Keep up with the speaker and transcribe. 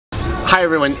Hi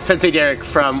everyone, Sensei Derek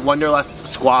from Wanderlust,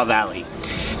 Squaw Valley.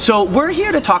 So we're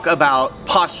here to talk about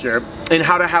posture and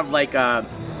how to have like an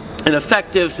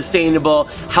effective, sustainable,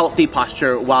 healthy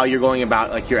posture while you're going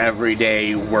about like your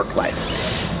everyday work life.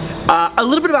 A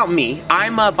little bit about me.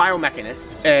 I'm a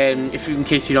biomechanist, and in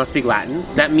case you don't speak Latin,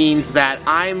 that means that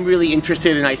I'm really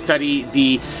interested and I study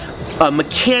the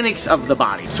mechanics of the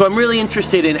body. So I'm really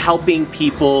interested in helping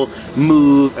people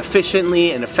move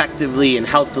efficiently and effectively and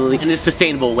healthily in a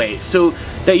sustainable way so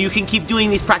that you can keep doing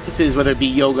these practices, whether it be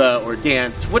yoga or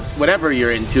dance, whatever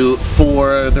you're into,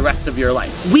 for the rest of your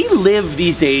life. We live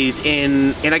these days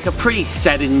in like a pretty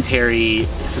sedentary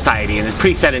society, in this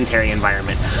pretty sedentary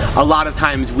environment. A lot of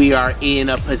times we are in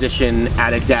a position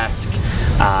at a desk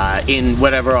in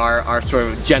whatever our sort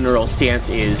of general stance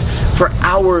is for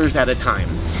hours at a time.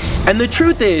 And the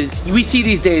truth is, we see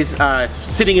these days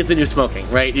sitting is the new smoking,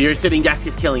 right? Your sitting desk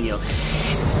is killing you.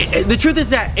 The truth is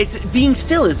that being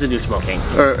still is the new smoking,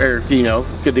 or you know,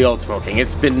 the old smoking.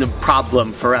 It's been a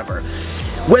problem forever.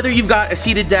 Whether you've got a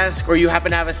seated desk or you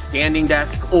happen to have a standing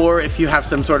desk, or if you have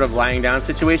some sort of lying down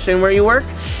situation where you work,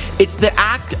 it's the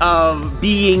act of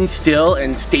being still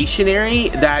and stationary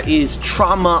that is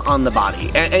trauma on the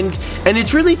body. And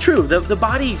it's really true. The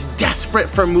body's desperate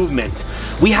for movement.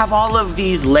 We have all of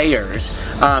these layers.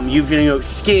 You've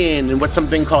skin and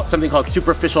something called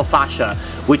superficial fascia,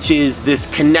 which is this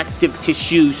connective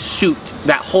tissue suit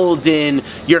that holds in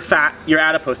your fat, your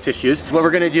adipose tissues. What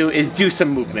we're gonna do is do some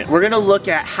movement. We're gonna look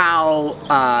at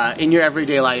how in your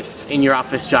everyday life, in your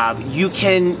office job, you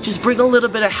can just bring a little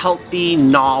bit of healthy,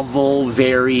 novel,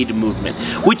 varied movement,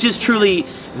 which is truly,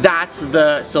 that's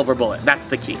the silver bullet, that's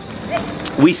the key.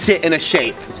 We sit in a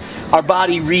shape. Our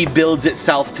body rebuilds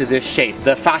itself to this shape.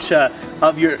 The fascia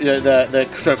of the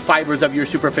sort of fibers of your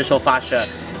superficial fascia,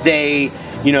 they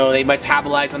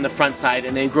metabolize on the front side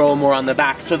and then grow more on the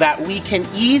back so that we can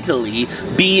easily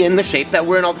be in the shape that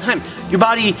we're in all the time. Your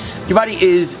body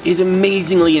is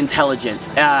amazingly intelligent.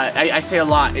 I say a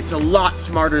lot, it's a lot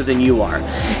smarter than you are.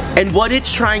 And what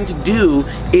it's trying to do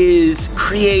is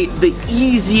create the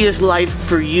easiest life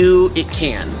for you it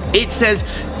can. It says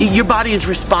your body is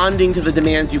responding to the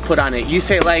demands you put on it. You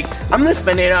say like, I'm gonna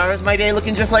spend 8 hours of my day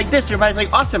looking just like this. Your body's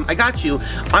like, awesome, I got you.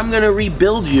 I'm gonna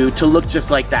rebuild you to look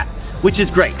just like that, which is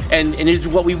great and is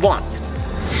what we want.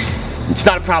 It's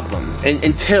not a problem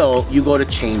until you go to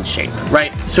change shape,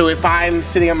 right? So if I'm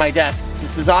sitting at my desk,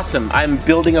 this is awesome. I'm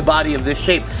building a body of this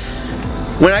shape.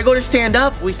 When I go to stand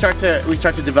up, we start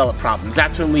to develop problems.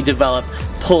 That's when we develop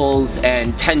pulls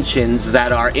and tensions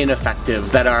that are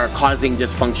ineffective, that are causing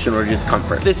dysfunction or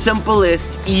discomfort. The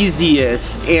simplest,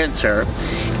 easiest answer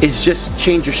is just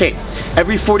change your shape.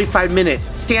 Every 45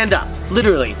 minutes, stand up.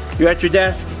 Literally, you're at your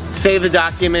desk, save the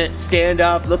document, stand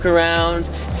up, look around,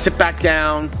 sit back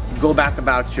down, go back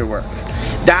about your work.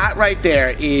 That right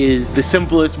there is the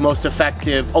simplest, most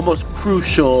effective, almost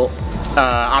crucial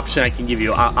option I can give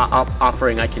you,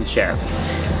 offering I can share.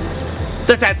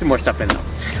 Let's add some more stuff in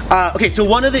though. Okay, so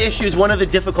one of the issues, one of the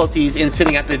difficulties in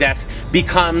sitting at the desk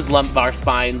becomes lumbar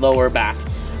spine, lower back.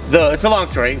 It's a long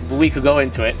story, we could go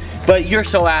into it, but your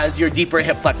psoas, your deeper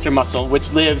hip flexor muscle, which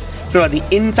lives sort of on the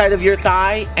inside of your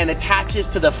thigh and attaches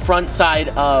to the front side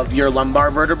of your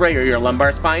lumbar vertebrae or your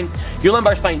lumbar spine. Your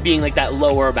lumbar spine being like that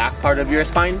lower back part of your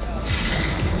spine.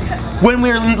 When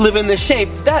we live in this shape,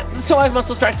 that psoas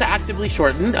muscle starts to actively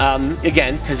shorten,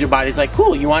 again, because your body's like,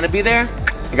 cool, you want to be there?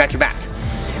 I got your back.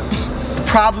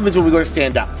 The problem is when we go to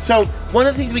stand up. So one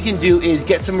of the things we can do is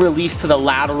get some release to the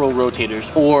lateral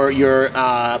rotators or your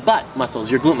butt muscles,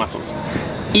 your glute muscles.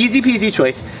 Easy peasy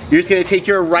choice. You're just gonna take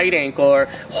your right ankle or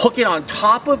hook it on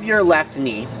top of your left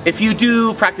knee. If you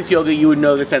do practice yoga, you would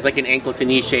know this as like an ankle to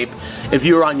knee shape. If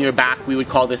you were on your back, we would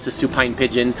call this a supine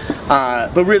pigeon.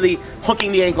 But really,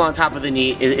 hooking the ankle on top of the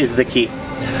knee is the key.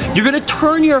 You're gonna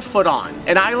turn your foot on,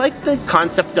 and I like the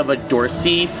concept of a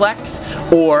dorsiflex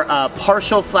or a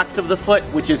partial flex of the foot,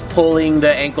 which is pulling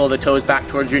the ankle, the toes back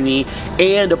towards your knee,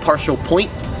 and a partial point,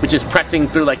 which is pressing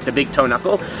through like the big toe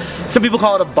knuckle. Some people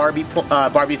call it a Barbie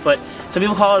foot. Some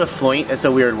people call it a floint. It's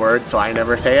a weird word, so I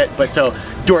never say it. But so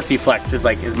dorsiflex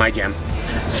is my jam.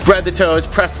 Spread the toes,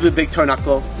 press through the big toe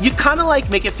knuckle. You kind of like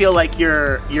make it feel like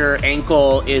your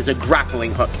ankle is a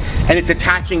grappling hook, and it's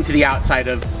attaching to the outside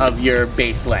of your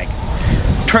base leg.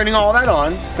 Turning all that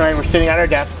on, right, we're sitting at our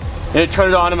desk. I'm gonna turn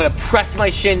it on, I'm gonna press my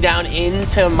shin down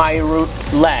into my root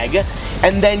leg,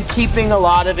 and then keeping a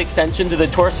lot of extension to the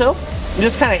torso, and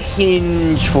just kind of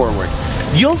hinge forward.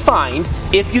 You'll find,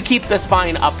 if you keep the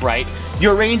spine upright,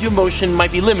 your range of motion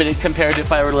might be limited compared to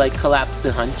if I were to like collapse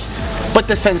and hunch. but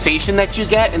the sensation that you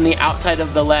get in the outside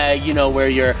of the leg, you know, where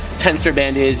your tensor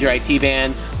band is, your IT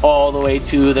band, all the way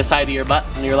to the side of your butt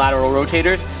and your lateral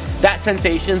rotators, that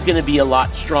sensation is going to be a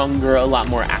lot stronger, a lot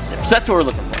more active. So that's what we're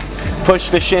looking for. Push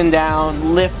the shin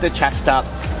down, lift the chest up,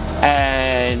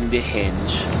 and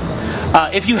hinge.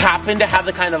 If you happen to have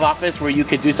the kind of office where you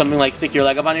could do something like stick your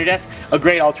leg up on your desk, a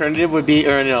great alternative would be,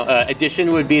 or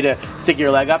addition would be to stick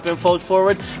your leg up and fold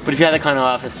forward. But if you have that kind of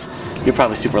office, you're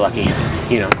probably super lucky.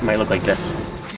 You know, it might look like this.